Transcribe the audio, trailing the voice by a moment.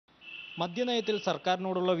മദ്യനയത്തിൽ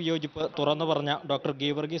സർക്കാരിനോടുള്ള വിയോജിപ്പ് തുറന്നു പറഞ്ഞ ഡോക്ടർ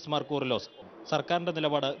ഗീവർഗീസ് മാർ കോറിലോസ് സർക്കാരിന്റെ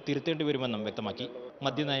നിലപാട് തിരുത്തേണ്ടി വരുമെന്നും വ്യക്തമാക്കി.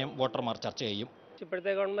 മദ്യനയം വോട്ടർമാർ ചർച്ച ചെയ്യും.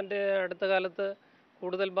 ഇപ്പോഴത്തെ ഗവൺമെന്റ് അടുത്ത കാലത്ത്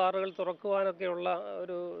കൂടുതൽ ബാറുകൾ തുറക്കുവാനൊക്കെയുള്ള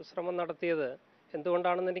ഒരു ശ്രമം നടത്തിയത്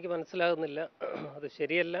എന്തുകൊണ്ടാണെന്ന് എനിക്ക് മനസ്സിലാകുന്നില്ല. അത്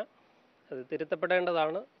ശരിയല്ല, അത്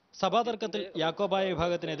തിരുത്തപ്പെടേണ്ടതാണ്. സഭാതർക്കത്തിൽ യാക്കോബായ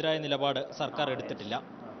വിഭാഗത്തിനെതിരായ നിലപാട് സർക്കാർ എടുത്തിട്ടില്ല.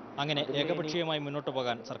 അങ്ങനെ ഏകപക്ഷീയമായി മുന്നോട്ട്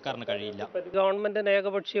പോകാൻ സർക്കാരിന് കഴിയില്ല. ഗവൺമെന്റിന്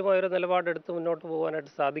ഏകപക്ഷീയമായ ഒരു നിലപാടെടുത്ത് മുന്നോട്ട്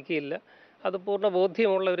പോകാനായിട്ട് സാധിക്കില്ല. അത് പൂർണ്ണ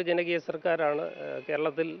ബോധ്യമുള്ള ഒരു ജനകീയ സർക്കാരാണ്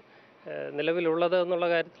കേരളത്തിൽ നിലവിലുള്ളത് എന്നുള്ള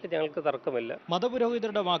കാര്യത്തിൽ ഞങ്ങൾക്ക് തർക്കമില്ല.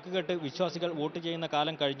 മതപുരോഹിതരുടെ വാക്കുകേട്ട് വിശ്വാസികൾ വോട്ട് ചെയ്യുന്ന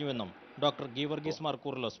കാലം കഴിഞ്ഞുവെന്നും ഡോക്ടർ ഗീവർഗീസ് മാർ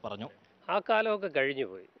കോറിലോസ് പറഞ്ഞു. ആ കാലമൊക്കെ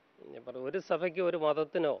കഴിഞ്ഞുപോയി. ഒരു സഭയ്ക്ക് ഒരു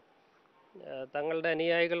മതത്തിനോ തങ്ങളുടെ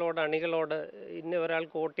അണികളോട് ഇന്ന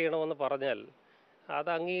ഒരാൾക്ക് വോട്ട് ചെയ്യണമെന്ന് പറഞ്ഞാൽ അത്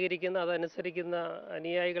അംഗീകരിക്കുന്ന അതനുസരിക്കുന്ന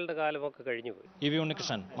അനുയായികളുടെ കാലമൊക്കെ കഴിഞ്ഞുപോയി.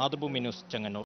 മാതൃഭൂമി ന്യൂസ്, ചെങ്ങന്നൂർ.